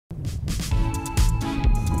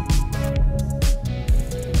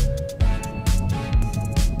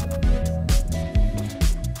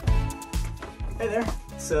there.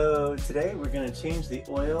 So today we're going to change the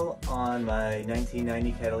oil on my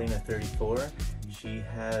 1990 Catalina 34. She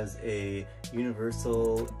has a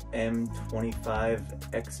Universal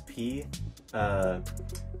M25-XP.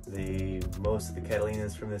 Most of the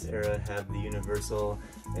Catalinas from this era have the Universal.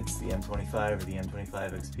 It's the M25 or the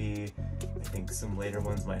M25-XP. I think some later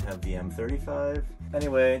ones might have the M35.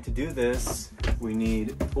 Anyway, to do this, we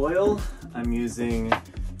need oil. I'm using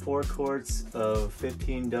 4 quarts of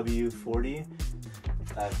 15W40.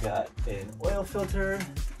 I've got an oil filter.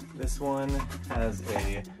 This one has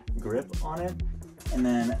a grip on it. And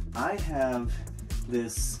then I have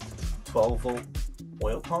this 12-volt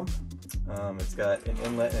oil pump. It's got an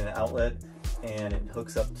inlet and an outlet, and it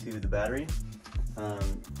hooks up to the battery.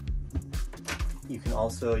 You can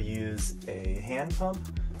also use a hand pump.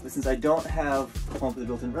 But since I don't have a pump with a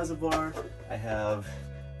built-in reservoir, I have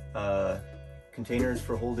containers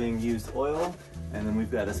for holding used oil, and then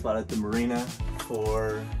we've got a spot at the marina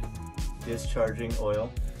for discharging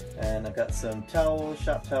oil. And I've got some towels,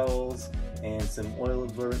 shop towels, and some oil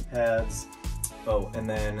absorbent pads. Oh, and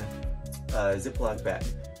then a Ziploc bag.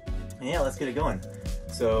 And yeah, let's get it going.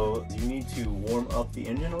 So you need to warm up the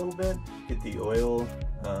engine a little bit, get the oil,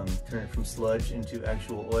 turn it from sludge into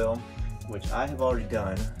actual oil, which I have already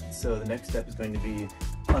done. So the next step is going to be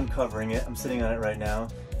uncovering it. I'm sitting on it right now,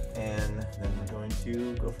 and then we're going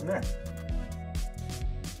to go from there.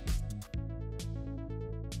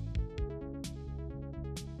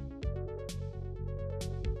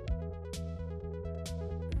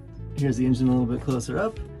 Here's the engine a little bit closer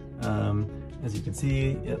up. As you can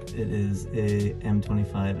see, yep, it is a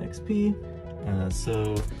M25-XP.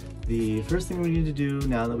 So the first thing we need to do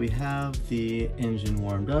now that we have the engine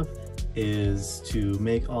warmed up is to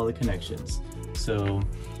make all the connections. So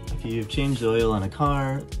if you've changed oil on a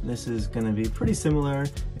car, this is going to be pretty similar,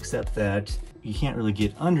 except that you can't really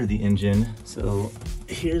get under the engine. So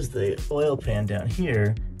here's the oil pan down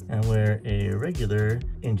here, and where a regular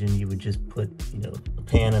engine you would just put, a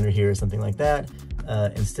pan under here or something like that.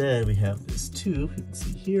 Instead, we have this tube, you can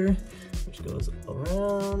see here, which goes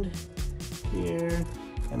around here,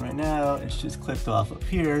 and right now it's just clipped off up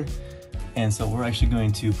here. And so we're actually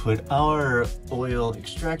going to put our oil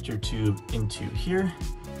extractor tube into here,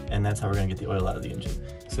 and that's how we're going to get the oil out of the engine.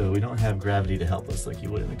 So we don't have gravity to help us like you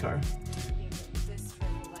would in the car.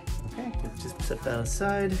 Okay, let's just set that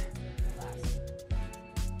aside.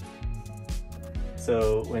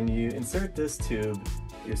 So when you insert this tube,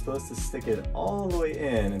 you're supposed to stick it all the way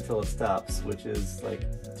in until it stops, which is like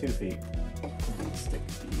 2 feet. Stick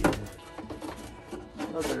the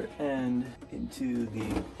other end into the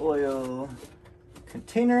oil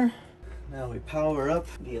container. Now we power up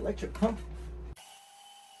the electric pump.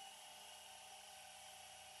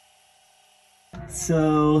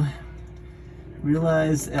 So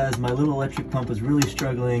realized as my little electric pump was really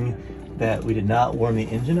struggling that we did not warm the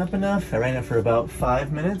engine up enough. I ran it for about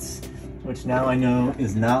 5 minutes, which now I know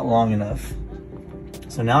is not long enough.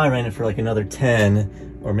 So now I ran it for like another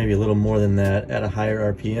 10 or maybe a little more than that at a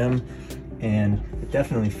higher RPM, and it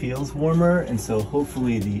definitely feels warmer, and so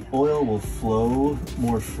hopefully the oil will flow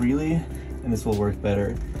more freely and this will work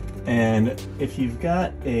better. And if you've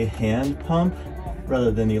got a hand pump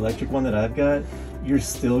rather than the electric one that I've got, you're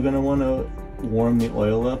still going to want to warm the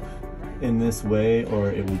oil up in this way,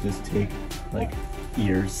 or it will just take like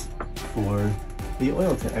years for the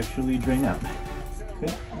oil to actually drain out.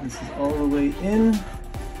 Okay, this is all the way in,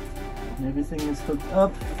 and everything is hooked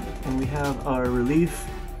up, and we have our relief.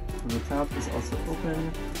 So the top is also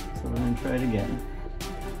open, so we're going to try it again.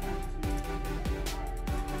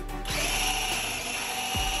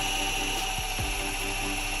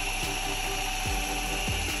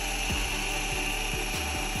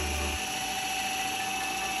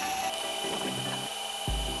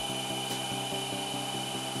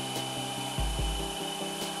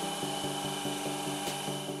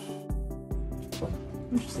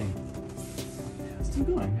 Interesting. Yeah, still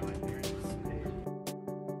going.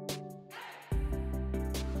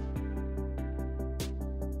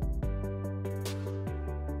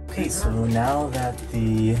 Okay, so now that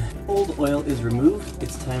the old oil is removed,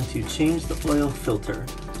 it's time to change the oil filter.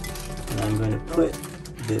 And I'm going to put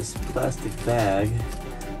this plastic bag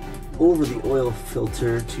over the oil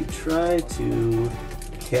filter to try to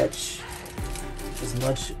catch as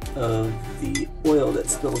much of the oil that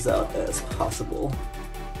spills out as possible.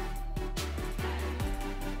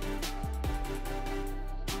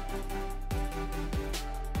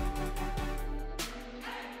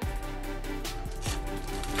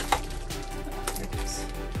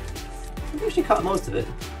 I actually caught most of it,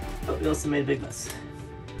 but we also made a big mess.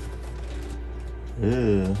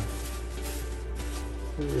 Ew.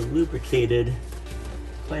 Really lubricated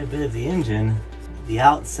quite a bit of the engine, the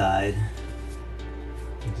outside,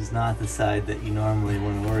 which is not the side that you normally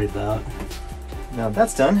want to worry about. Now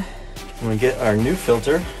that's done, I'm going to get our new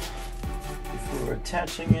filter. Before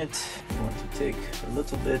attaching it, I want to take a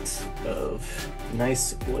little bit of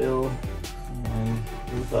nice oil and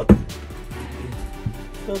move up the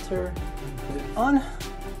filter and put it on.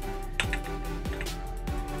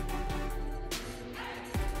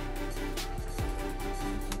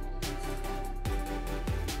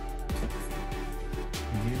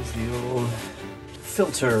 Use the old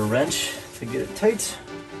filter wrench to get it tight.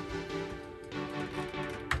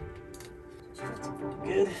 That's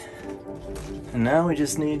pretty good. And now we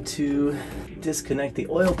just need to disconnect the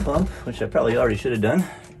oil pump, which I probably already should have done,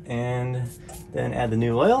 and then add the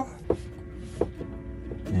new oil.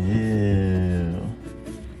 Ew.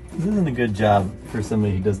 This isn't a good job for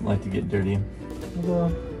somebody who doesn't like to get dirty.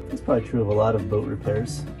 Although, it's probably true of a lot of boat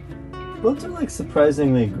repairs. Boats are like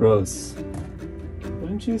surprisingly gross.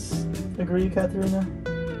 Wouldn't you agree, Catalina?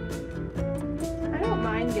 I don't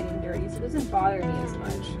mind getting dirty, so it doesn't bother me as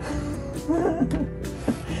much.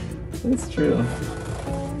 That's true.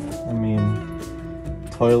 I mean,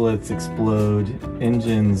 toilets explode,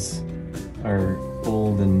 engines are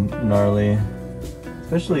old and gnarly,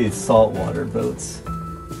 especially saltwater boats.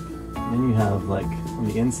 And then you have, like, on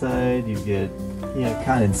the inside, you get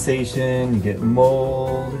condensation, you get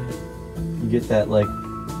mold, you get that, like,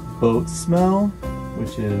 boat smell,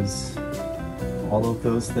 which is all of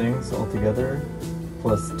those things all together,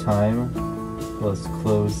 plus time, plus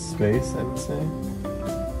closed space, I would say.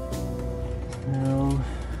 Now,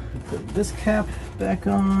 put this cap back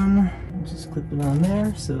on, just clip it on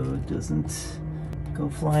there so it doesn't go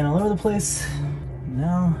flying all over the place.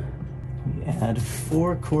 Now, we add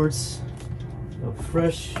 4 quarts of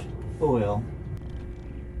fresh oil.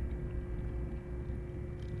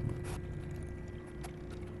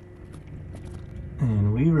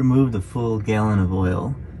 And we removed a full gallon of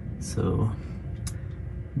oil, so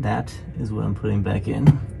that is what I'm putting back in.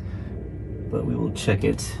 But we will check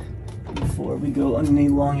it before we go on any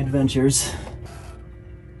long adventures.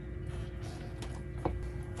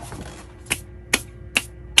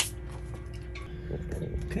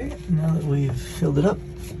 Okay, now that we've filled it up,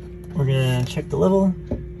 we're gonna check the level,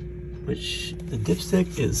 which the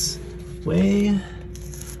dipstick is way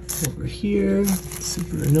over here.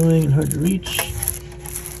 Super annoying and hard to reach.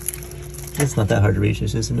 It's not that hard to reach,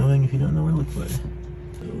 it's just annoying if you don't know where to look for it.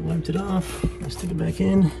 So wiped it off, let's stick it back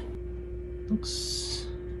in. Looks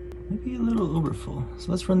maybe a little overfull. So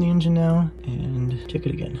let's run the engine now and check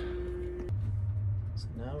it again. So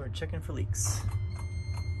now we're checking for leaks.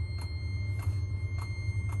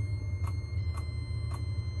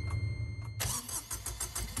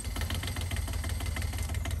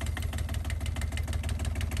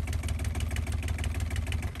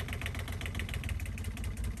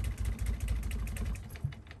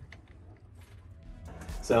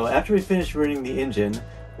 So after we finished running the engine,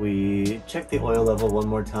 we checked the oil level one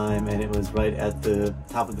more time and it was right at the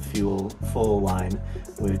top of the full line,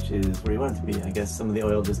 which is where you want it to be. I guess some of the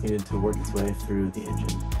oil just needed to work its way through the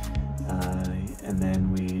engine. And then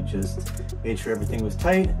we just made sure everything was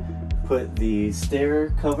tight, put the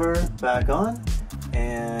stair cover back on,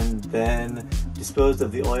 and then disposed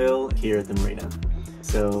of the oil here at the marina.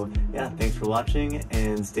 So yeah, thanks for watching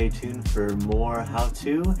and stay tuned for more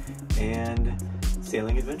how-to and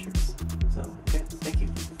sailing adventures. So, okay.